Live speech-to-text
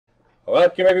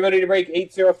Welcome everybody to break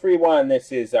 8031.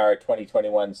 This is our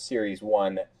 2021 Series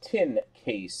 1 tin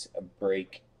case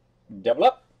break double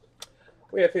up.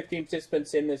 We have 15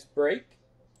 participants in this break.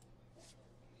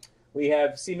 We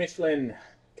have C. Michelin,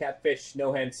 Catfish,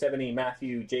 No Hand 70,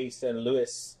 Matthew, Jason,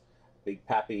 Lewis, Big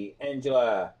Pappy,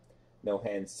 Angela, No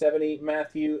Hand 70,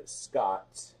 Matthew,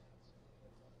 Scott,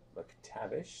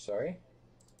 McTavish, sorry.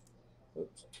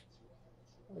 Oops.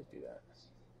 Always do that.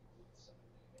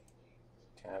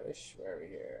 Tavish, where are we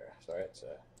here? Sorry, it's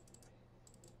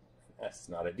a S,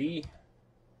 not a D.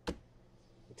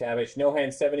 Tavish, No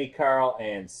Hand 70, Carl,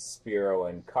 and Spiro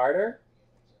and Carter.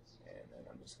 And then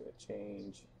I'm just going to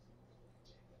change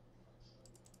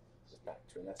this back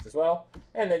to an S as well.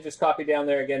 And then just copy down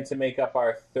there again to make up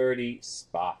our 30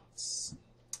 spots.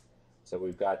 So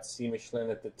we've got C.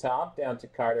 Michelin at the top, down to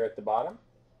Carter at the bottom.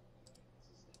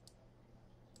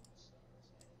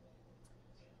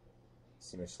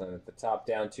 C. Michelin at the top,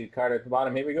 down to Carter at the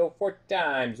bottom. Here we go, 4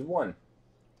 times. 1,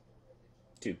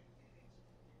 2,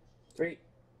 3,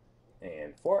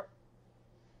 and 4.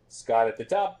 Scott at the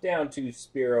top, down to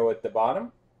Spiro at the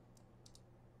bottom.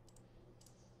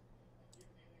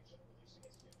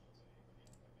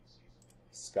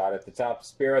 Scott at the top,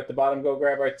 Spiro at the bottom. Go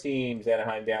grab our teams.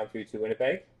 Anaheim down through to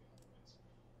Winnipeg.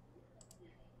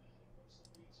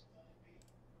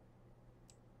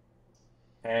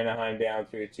 Anaheim down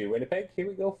through to Winnipeg. Here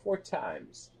we go 4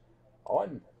 times.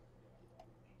 1,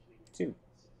 2,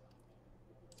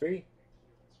 3,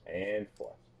 and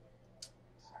 4.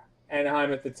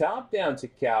 Anaheim at the top, down to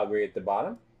Calgary at the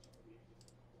bottom.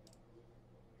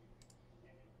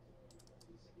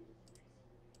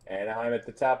 Anaheim at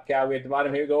the top, Calgary at the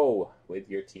bottom. Here we go with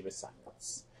your team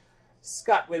assignments.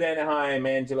 Scott with Anaheim,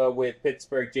 Angela with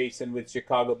Pittsburgh, Jason with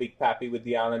Chicago, Big Pappy with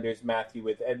the Islanders, Matthew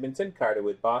with Edmonton, Carter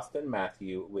with Boston,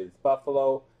 Matthew with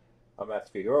Buffalo,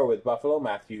 Matthew Figueroa with Buffalo,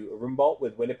 Matthew Rumbold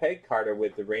with Winnipeg, Carter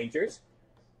with the Rangers,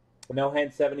 No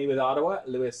Hand 70 with Ottawa,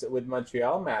 Lewis with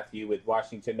Montreal, Matthew with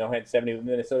Washington, No Hand 70 with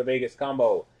Minnesota Vegas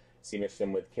combo, C.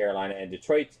 Michelin with Carolina and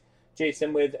Detroit,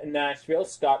 Jason with Nashville,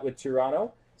 Scott with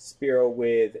Toronto, Spiro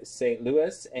with St.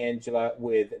 Louis, Angela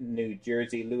with New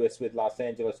Jersey, Lewis with Los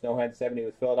Angeles, No Hand 70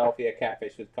 with Philadelphia,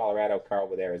 Catfish with Colorado, Carl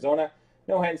with Arizona,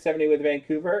 No Hand 70 with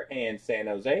Vancouver and San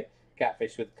Jose,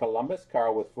 Catfish with Columbus,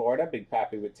 Carl with Florida, Big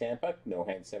Pappy with Tampa, No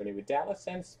Hand 70 with Dallas,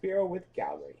 and Spiro with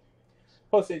Calgary.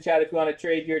 Post in the chat if you want to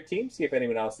trade your team, see if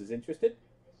anyone else is interested.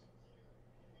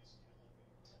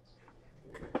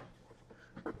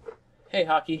 Hey,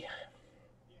 hockey.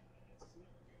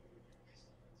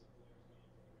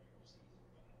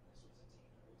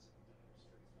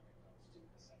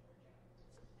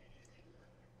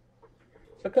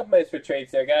 So a couple minutes for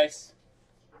trades there, guys.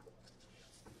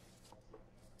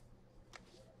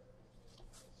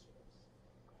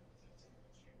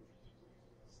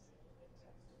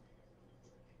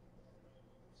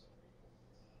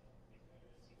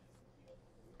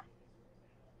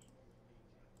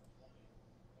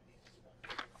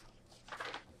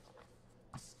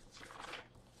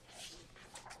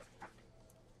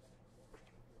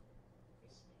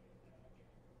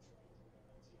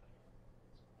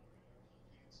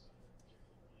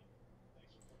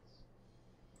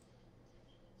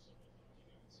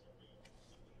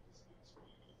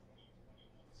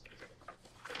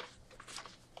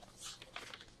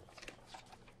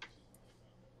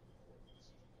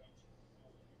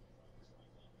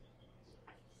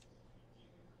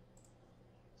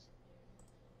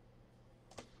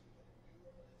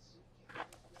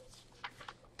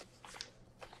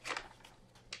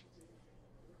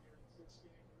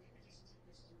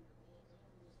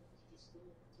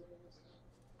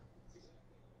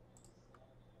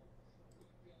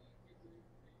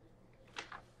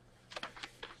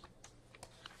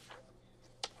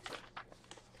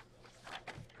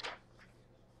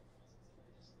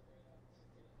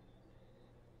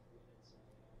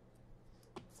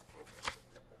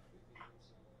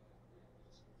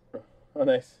 Oh,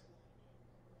 nice.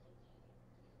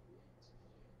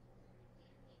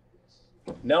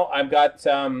 No, I got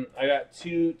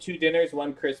two dinners,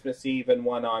 one Christmas Eve and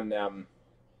one on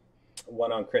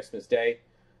Christmas Day.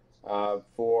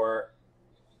 For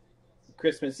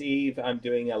Christmas Eve, I'm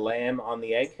doing a lamb on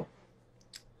the egg.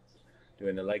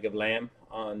 Doing a leg of lamb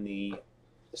on the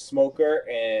smoker,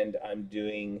 and I'm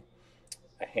doing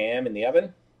a ham in the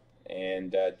oven,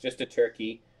 and just a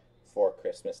turkey for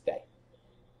Christmas Day.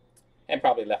 And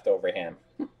probably leftover ham.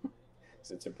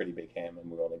 So it's a pretty big ham,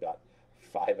 and we've only got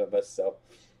 5 of us, so.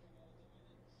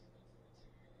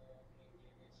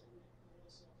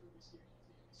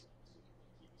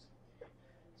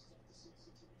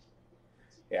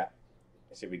 Yeah,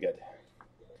 it should be good.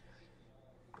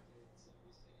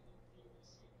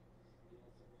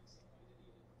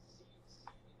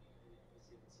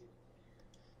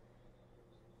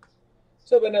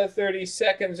 So about another 30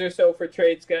 seconds or so for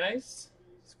trades, guys.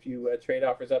 There's a few trade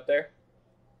offers up there.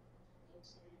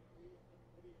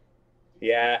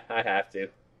 Yeah, I have to.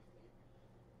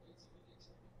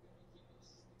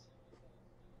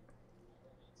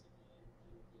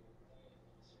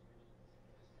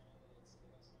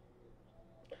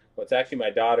 Well, it's actually my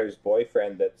daughter's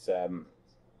boyfriend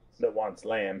that wants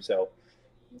lamb, so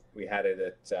we had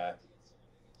it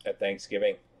at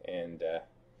Thanksgiving, and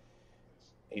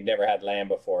he'd never had lamb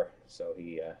before, so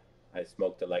I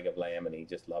smoked a leg of lamb, and he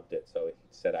just loved it, so he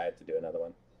said I had to do another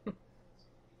one.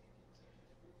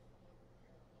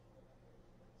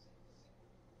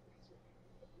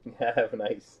 Yeah,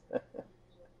 nice.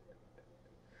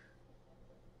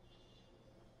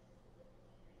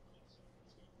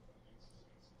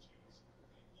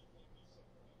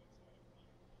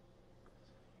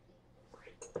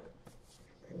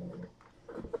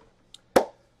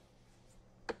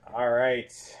 All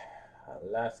right,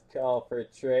 last call for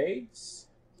trades.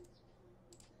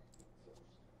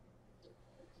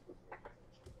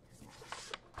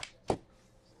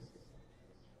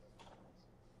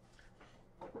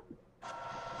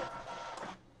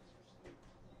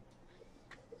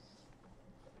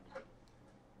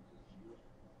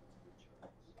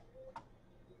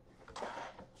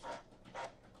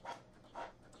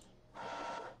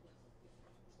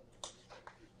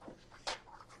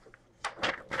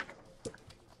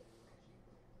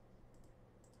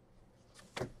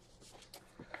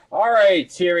 All right,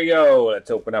 here we go.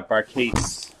 Let's open up our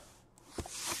case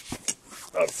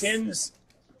of tins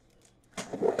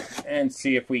and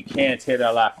see if we can't hit a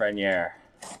Lafreniere.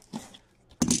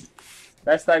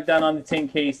 Best I've done on the tin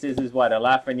cases is what? A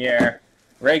Lafreniere,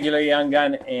 regular Young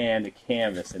Gun, and a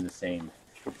canvas in the same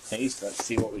case. Let's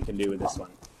see what we can do with this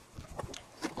one.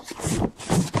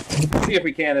 See if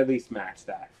we can at least match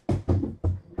that.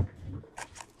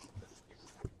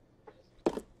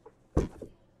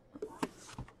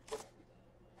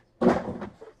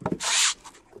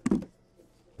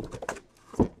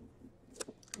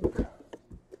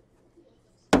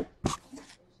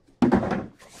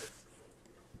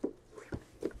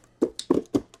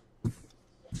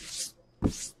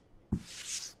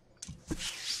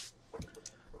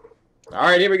 All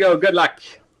right, here we go. Good luck.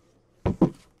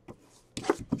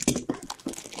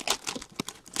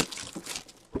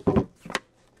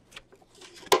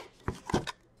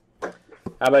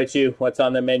 How about you? What's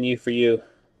on the menu for you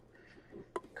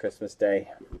Christmas Day?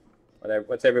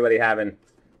 What's everybody having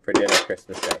for dinner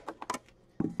Christmas Day?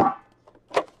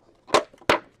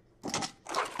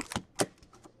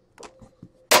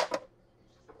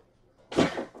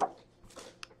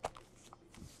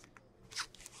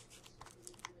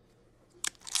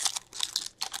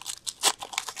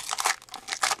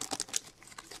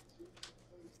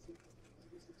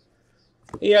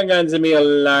 Young Guns Emil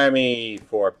Larmy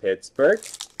for Pittsburgh.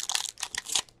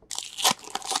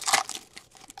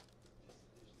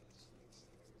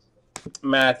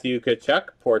 Matthew Tkachuk,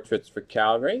 Portraits for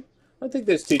Calgary. I don't think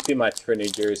there's too much for New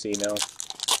Jersey, no.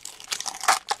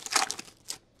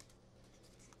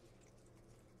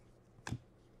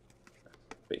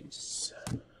 Base.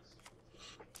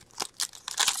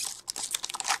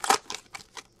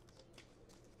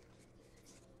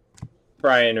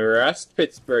 Brian Rust,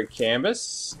 Pittsburgh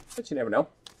Canvas. But you never know.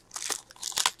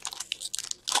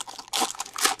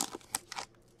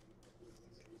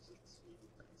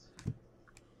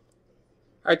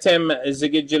 Artem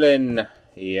Zagidulin,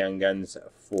 Young Guns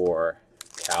for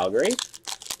Calgary.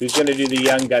 Who's going to do the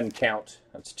Young Gun count?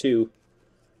 That's 2.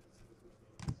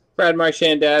 Brad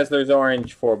Marchand Dazzler's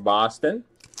Orange for Boston.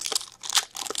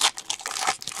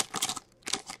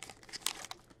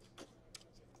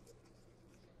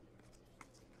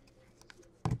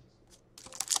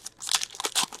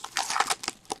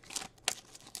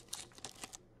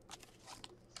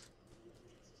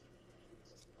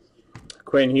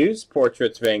 Quinn Hughes,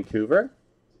 Portraits Vancouver.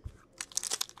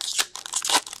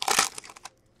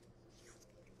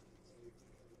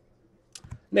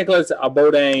 Nicholas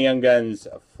Baudin, Young Guns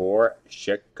for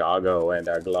Chicago, and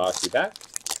our glossy back.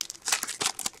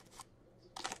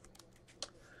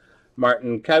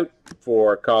 Martin Kaut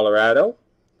for Colorado.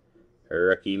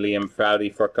 Rookie Liam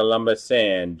Foudy for Columbus,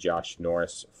 and Josh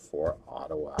Norris for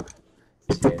Ottawa.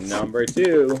 Tin number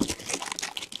 2.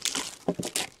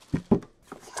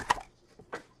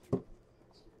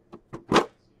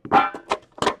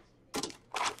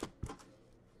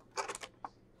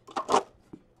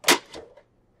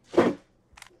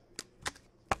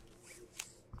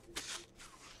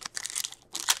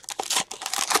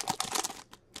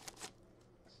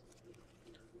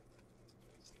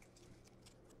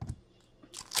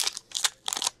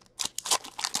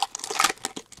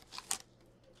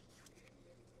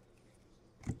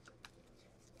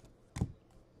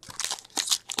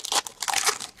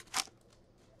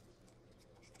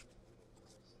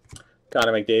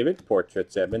 Connor McDavid,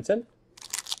 Portraits Edmonton.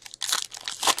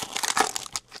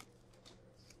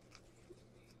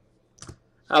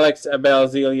 Alex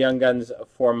Belzile, Young Guns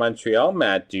for Montreal.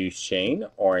 Matt Duchene,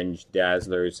 Orange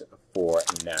Dazzlers for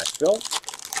Nashville.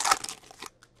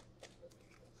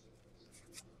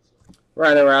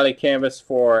 Rhino Rally Canvas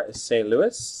for St.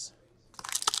 Louis.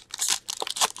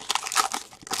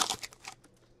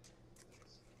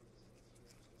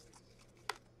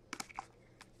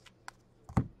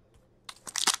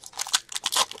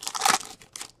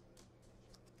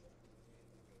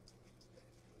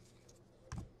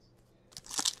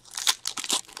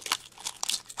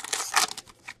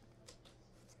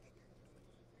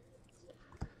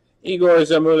 Igor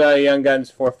Zamula, Young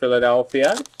Guns for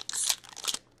Philadelphia.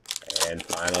 And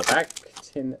final pack,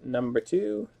 tin number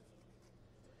 2.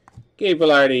 Gabe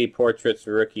Vilardi, Portraits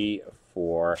Rookie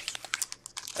for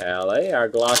LA, our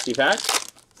glossy pack.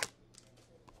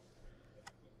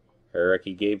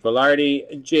 Rookie Gabe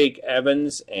Vilardi, Jake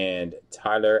Evans, and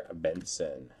Tyler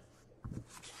Benson.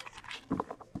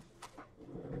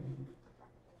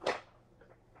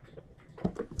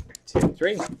 Tin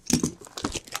 3.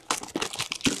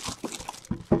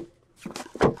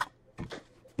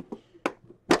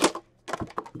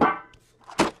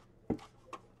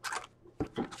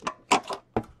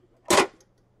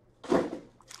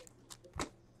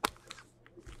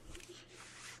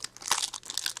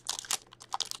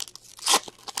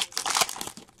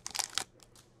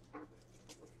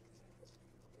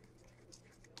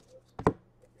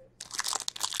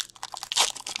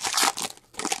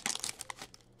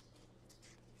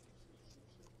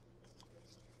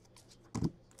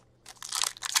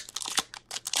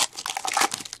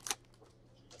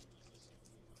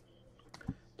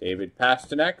 David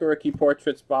Pasternak, Rookie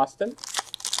Portraits, Boston.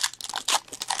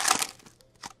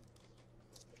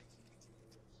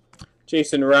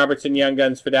 Jason Robertson, Young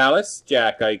Guns for Dallas.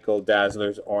 Jack Eichel,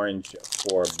 Dazzlers, Orange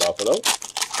for Buffalo.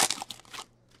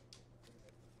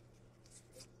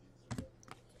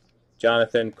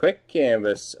 Jonathan Quick,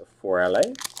 Canvas for LA.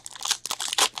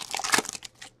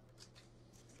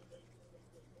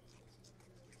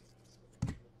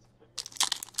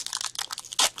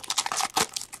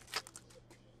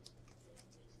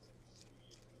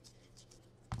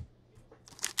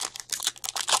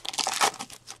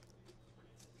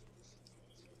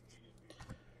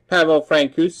 Pavel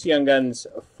Francouz, Young Guns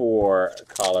for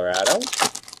Colorado.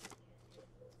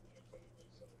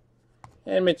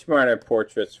 And Mitch Marner,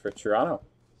 Portraits for Toronto.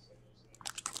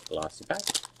 Glossy pack.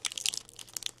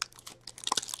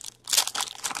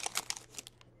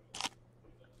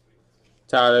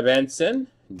 Tyler Benson,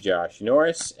 Josh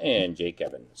Norris, and Jake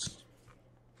Evans.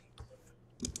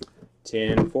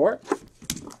 Tin 4.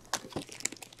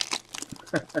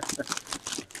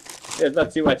 There's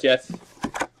not too much yet.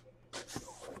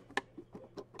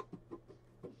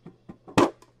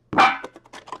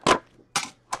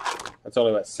 That's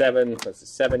only what, 7? What's it,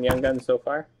 7 Young Guns so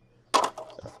far?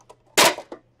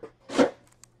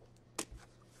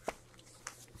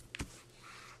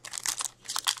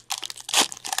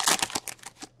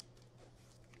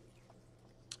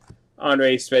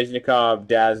 Andrei Svechnikov,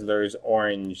 Dazzlers,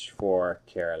 Orange for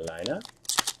Carolina.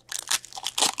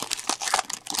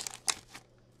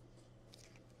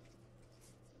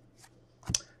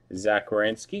 Zach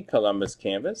Werenski, Columbus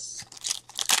Canvas.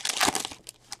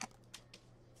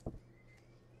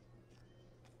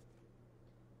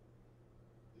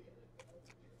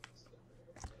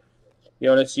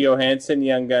 Jonas Johansson,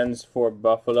 Young Guns for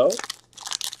Buffalo.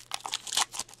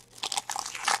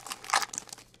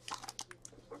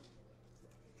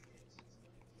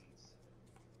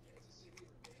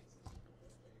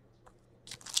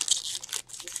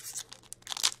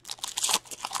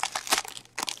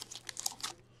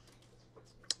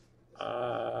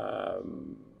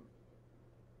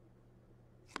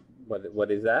 What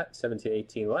is that?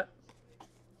 17-18 what?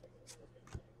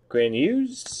 Grant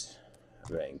Hughes,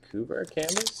 Vancouver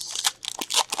Canvas.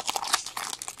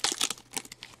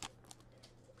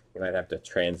 You might have to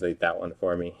translate that one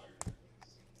for me.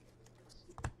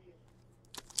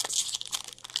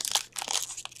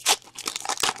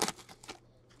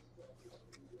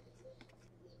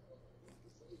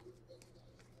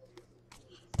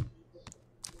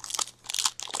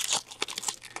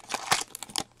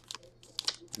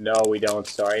 No, we don't,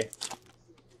 sorry.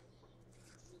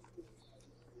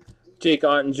 Jake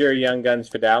Ottinger, Young Guns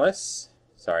for Dallas.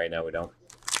 Sorry, no, we don't.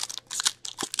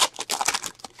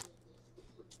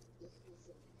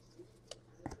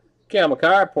 Cale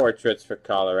Makar, Portraits for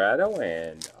Colorado,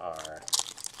 and our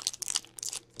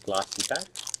glossy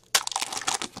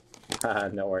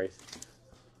pack. No worries.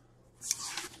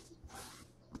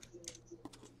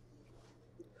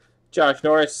 Josh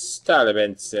Norris, Tyler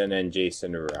Benson, and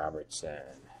Jason Robertson.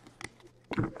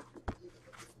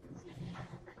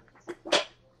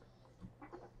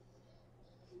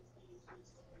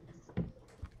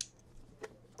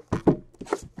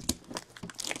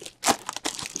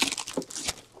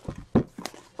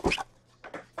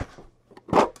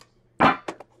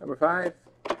 Number 5.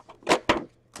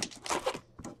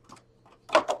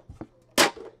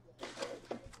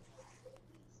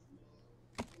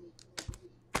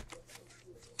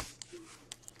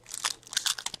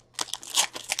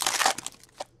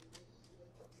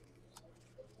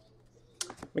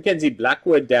 Mackenzie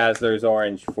Blackwood, Dazzlers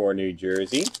orange for New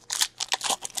Jersey.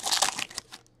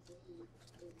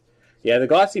 Yeah, the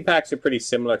glossy packs are pretty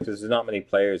similar because there's not many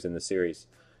players in the series.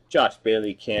 Josh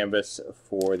Bailey canvas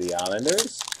for the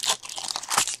Islanders.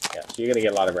 Yeah, so you're going to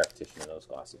get a lot of repetition in those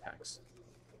glossy packs.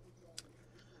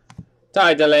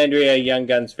 Ty Dellandrea, Young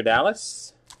Guns for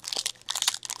Dallas.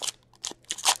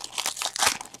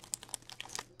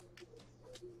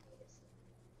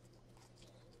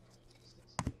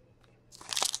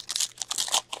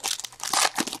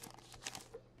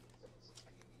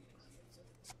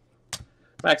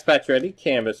 Max Pacioretty,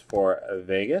 canvas for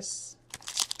Vegas.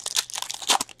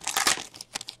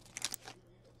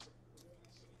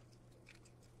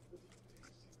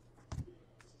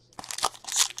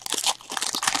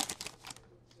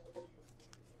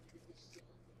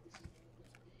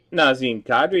 Nazem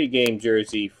Kadri, game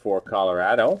jersey for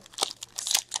Colorado.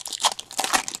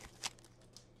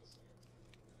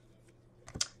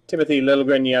 Timothy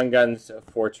Littlegren, Young Guns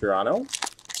for Toronto.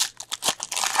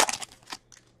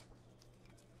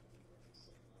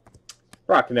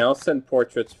 Brock Nelson,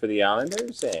 portraits for the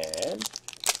Islanders. And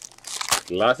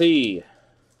glossy,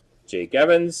 Jake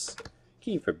Evans,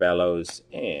 Kiefer Bellows,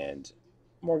 and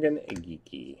Morgan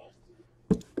Geekie.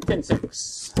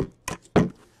 10-6.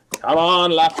 Come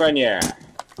on, Lafreniere.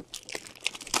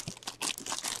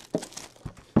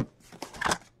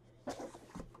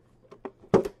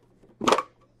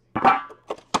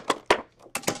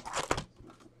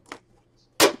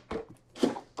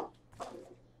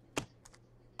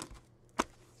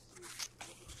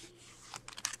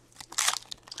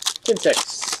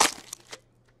 Six.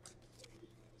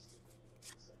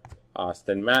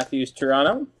 Austin Matthews,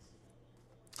 Toronto.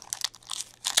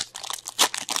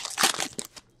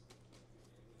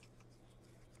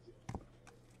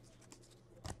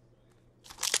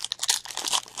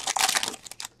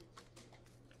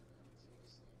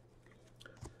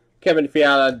 Kevin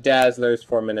Fiala, Dazzlers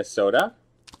for Minnesota.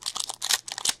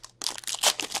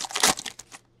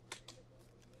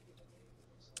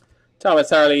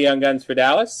 Thomas Harley, Young Guns for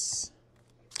Dallas.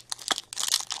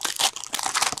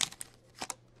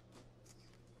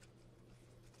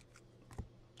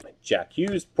 Jack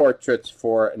Hughes, portraits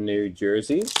for New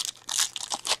Jersey.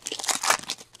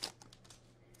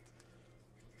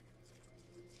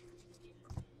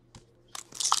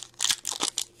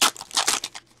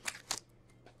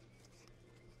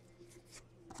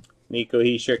 Nico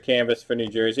Hischier, canvas for New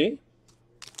Jersey.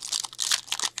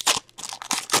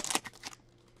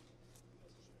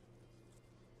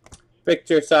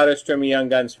 Victor Soderstrom, Young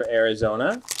Guns for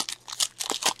Arizona.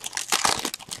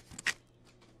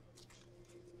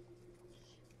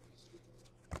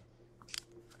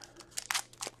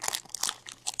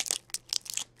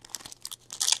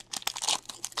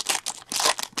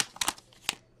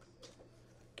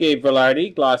 Gabe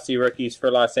Velarde, glossy rookies for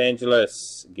Los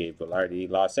Angeles. Gabe Velarde,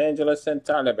 Los Angeles, and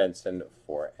Tyler Benson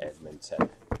for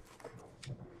Edmonton.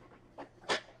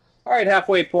 All right,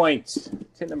 halfway point.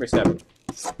 Hit number 7.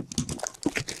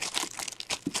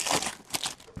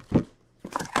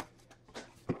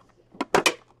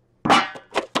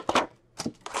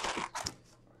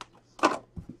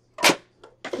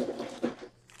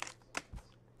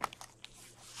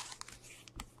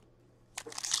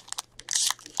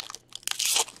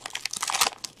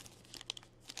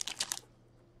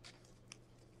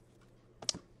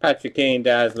 Patrick Kane,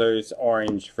 Dazzlers,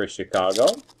 orange for Chicago.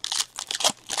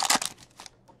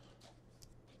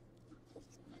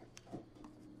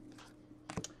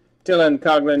 Dylan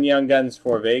Coghlan, Young Guns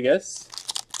for Vegas.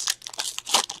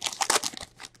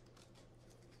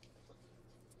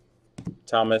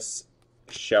 Thomas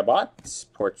Chabot,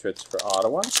 portraits for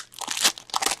Ottawa.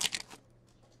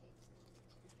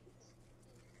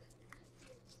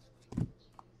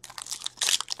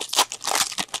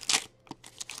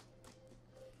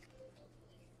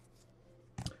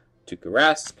 Tuukka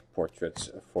Rask, portraits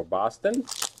for Boston.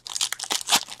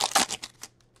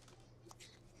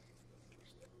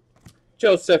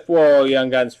 Joseph Woll, Young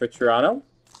Guns for Toronto.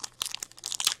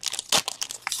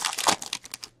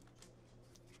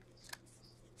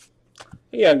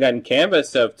 A Young Gun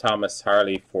canvas of Thomas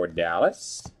Harley for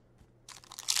Dallas.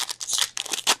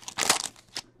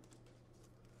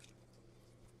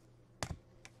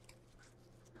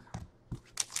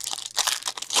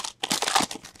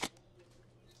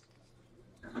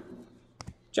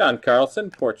 John Carlson,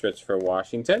 portraits for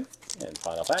Washington. And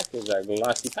final pack is our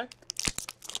glossy pack.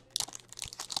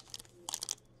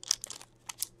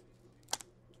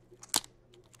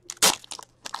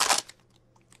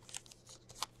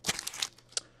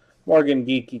 Morgan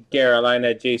Geeky,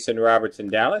 Carolina, Jason Robertson,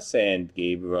 Dallas, and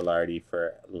Gabe Velarde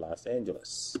for Los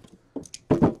Angeles.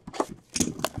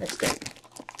 Next game.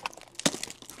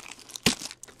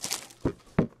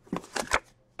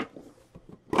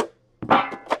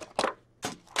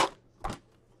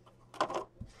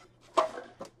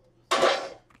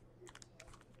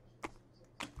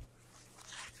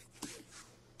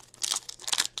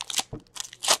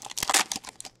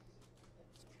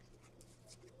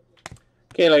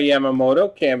 Kayla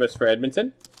Yamamoto, canvas for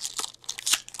Edmonton.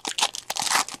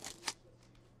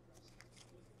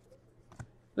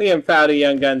 Liam Fowdy,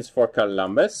 Young Guns for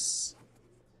Columbus.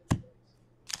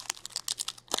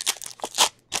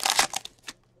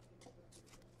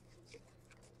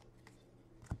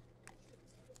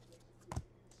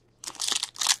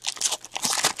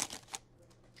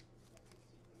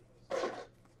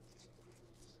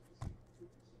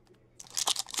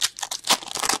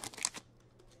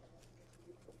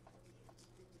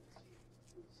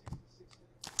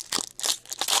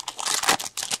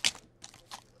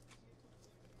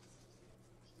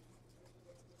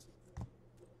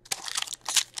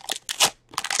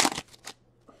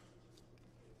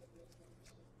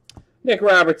 Nick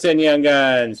Robertson, Young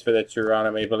Guns for the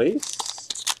Toronto Maple Leafs.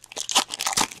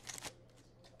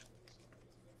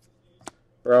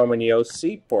 Roman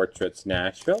Josi, portraits,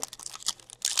 Nashville.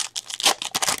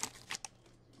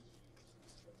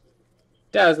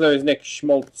 Dazzlers, Nick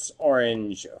Schmaltz,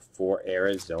 orange for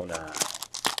Arizona.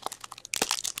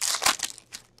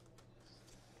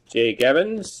 Jake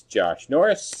Evans, Josh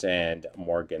Norris, and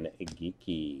Morgan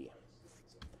Geeky.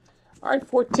 All right,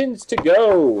 4 tins to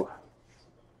go.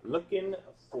 Looking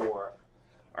for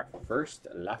our first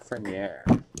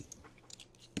Lafreniere.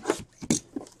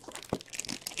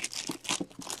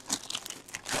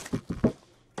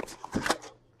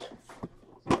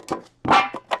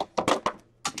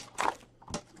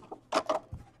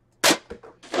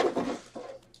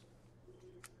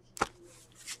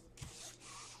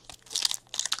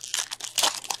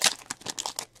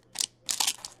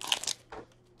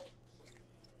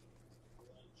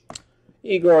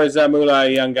 Igor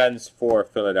Zamula, Young Guns for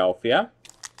Philadelphia.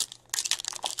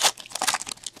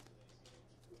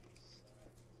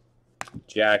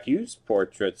 Jack Hughes,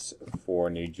 portraits for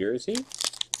New Jersey.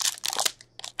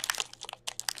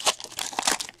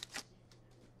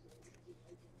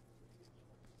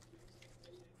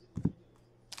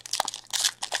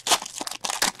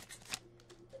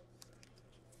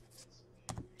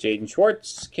 Jaden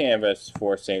Schwartz, canvas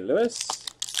for St. Louis.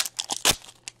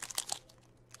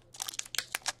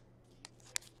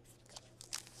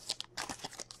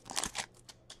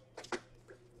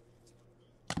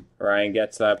 Ryan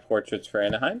Getzlab, portraits for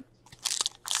Anaheim.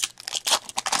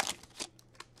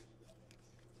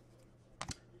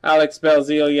 Alex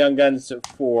Belzile, Young Guns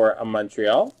for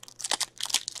Montreal.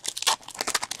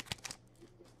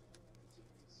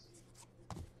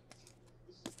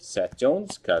 Seth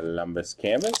Jones, Columbus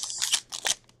canvas.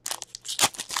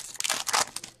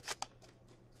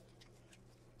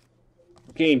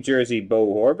 Game jersey, Bo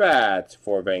Horvat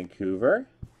for Vancouver.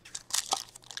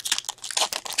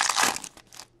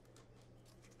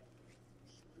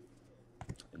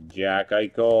 Jack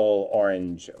Eichel,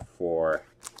 orange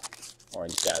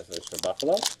Dazzlers for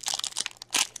Buffalo.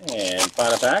 And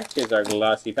final pack is our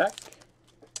glossy pack.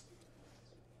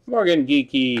 Morgan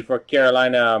Geeky for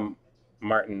Carolina,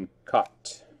 Martin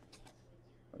Cott.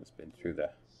 It's been through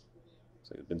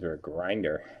it's been through a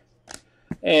grinder.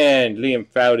 And Liam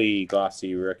Fowdy,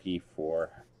 glossy rookie for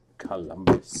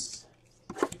Columbus.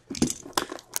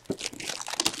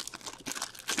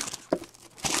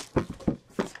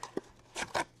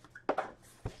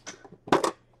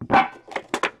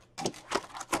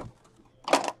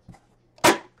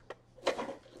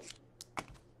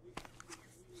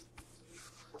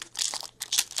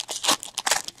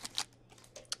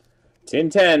 Tin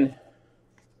 10.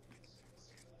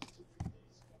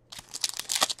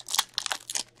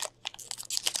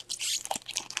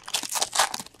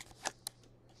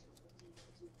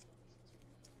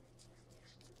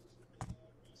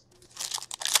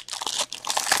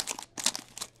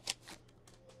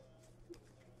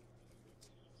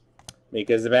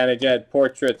 Mika Zibanejad,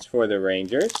 portraits for the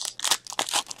Rangers.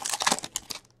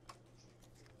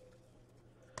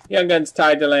 Young Guns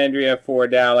Ty Dellandrea for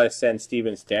Dallas and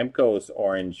Steven Stamkos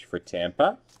orange for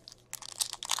Tampa.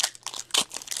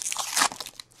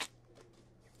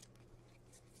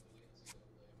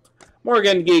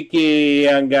 Morgan Geeky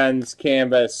Young Guns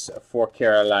canvas for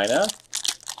Carolina.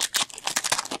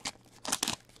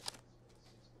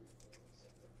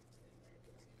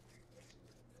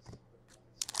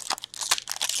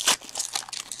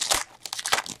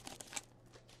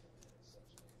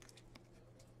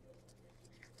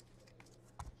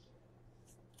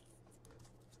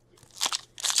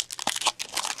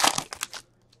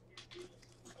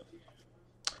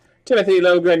 Timothy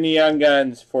Logan Young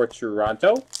Guns for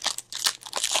Toronto.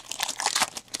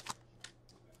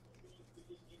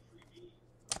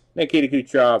 Nikita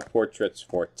Kucherov portraits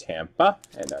for Tampa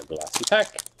and our glossy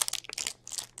pack.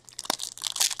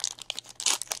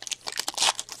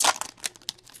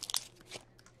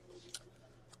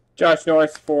 Josh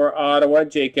Norris for Ottawa.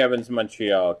 Jake Evans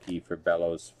Montreal. Kiefer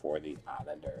Bellows for the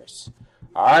Islanders.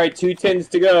 All right, 2 tins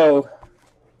to go.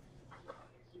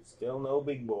 Still no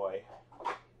big boy.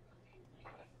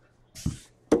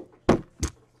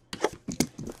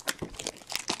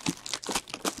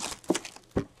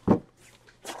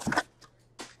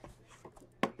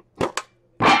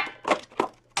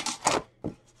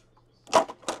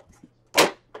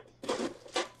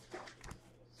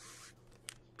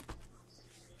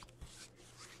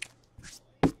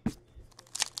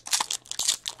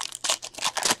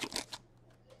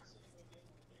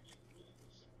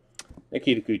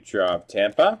 Nikita Kucherov,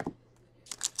 Tampa.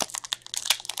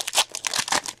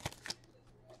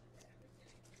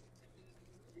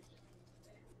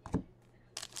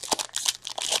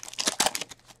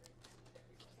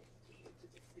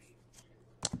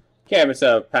 Canvas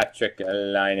of Patrick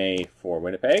Laine for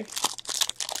Winnipeg.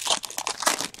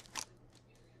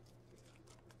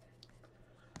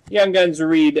 Young Guns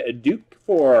Reed Duke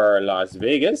for Las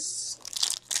Vegas.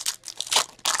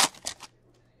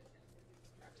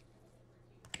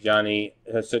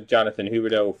 Jonathan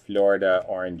Huberdeau, Florida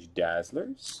Orange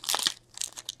Dazzlers.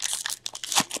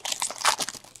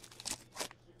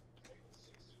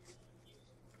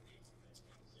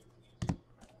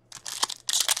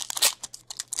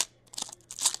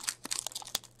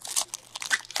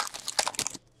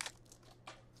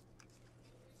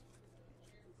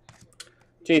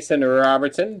 Jason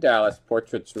Robertson, Dallas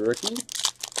Portraits rookie.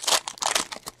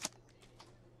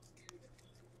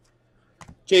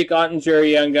 Jake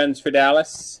Ottinger, Young Guns for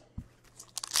Dallas.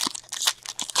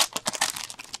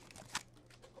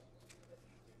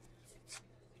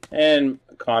 And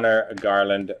Connor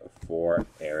Garland for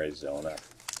Arizona.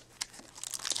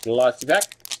 Glossy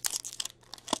pack.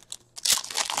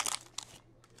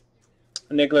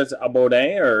 Nicholas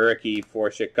Abaudin, a rookie for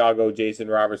Chicago. Jason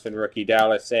Robertson, rookie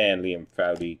Dallas. And Liam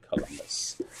Foudy,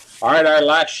 Columbus. All right, our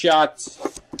last shot.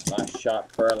 Last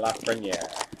shot for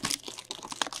Lafreniere.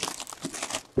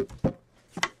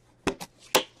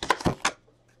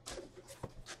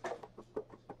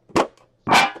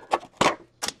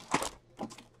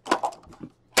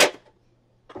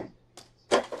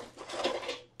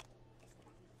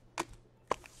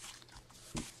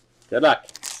 Good luck.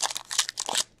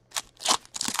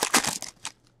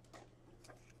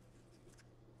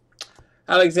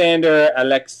 Alexander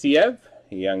Alexiev,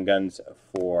 Young Guns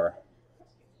for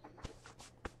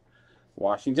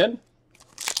Washington.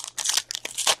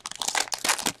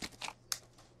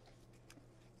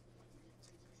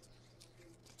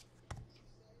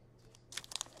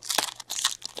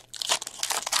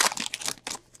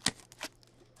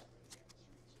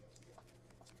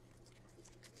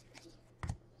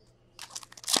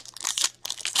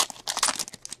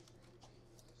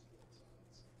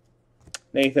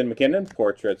 Nathan McKinnon,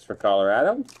 Portraits for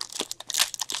Colorado.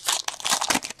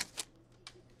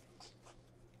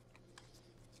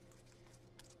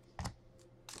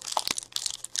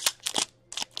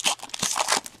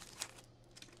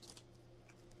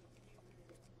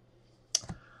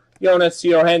 Jonas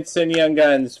Johansson, Young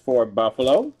Guns for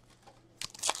Buffalo.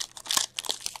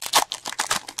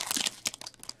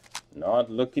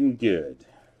 Not looking good.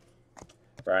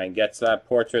 Brian Getzlaf,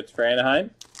 Portraits for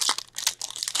Anaheim.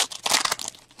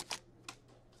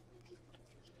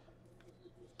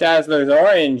 Dazzlers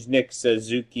Orange, Nick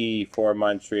Suzuki for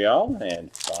Montreal.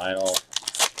 And final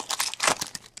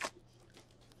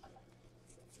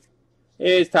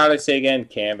is Tyler Seguin,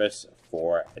 Canvas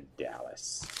for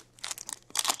Dallas.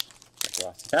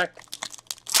 Attack.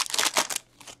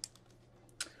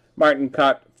 Martin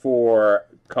Cutt for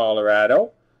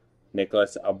Colorado.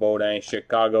 Nicholas Abaudin,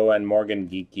 Chicago. And Morgan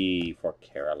Geeky for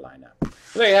Carolina.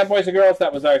 So there you have, boys and girls.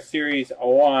 That was our Series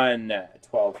 1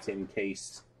 12-tin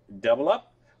case double up.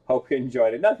 Hope you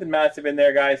enjoyed it. Nothing massive in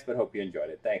there, guys, but hope you enjoyed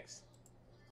it. Thanks.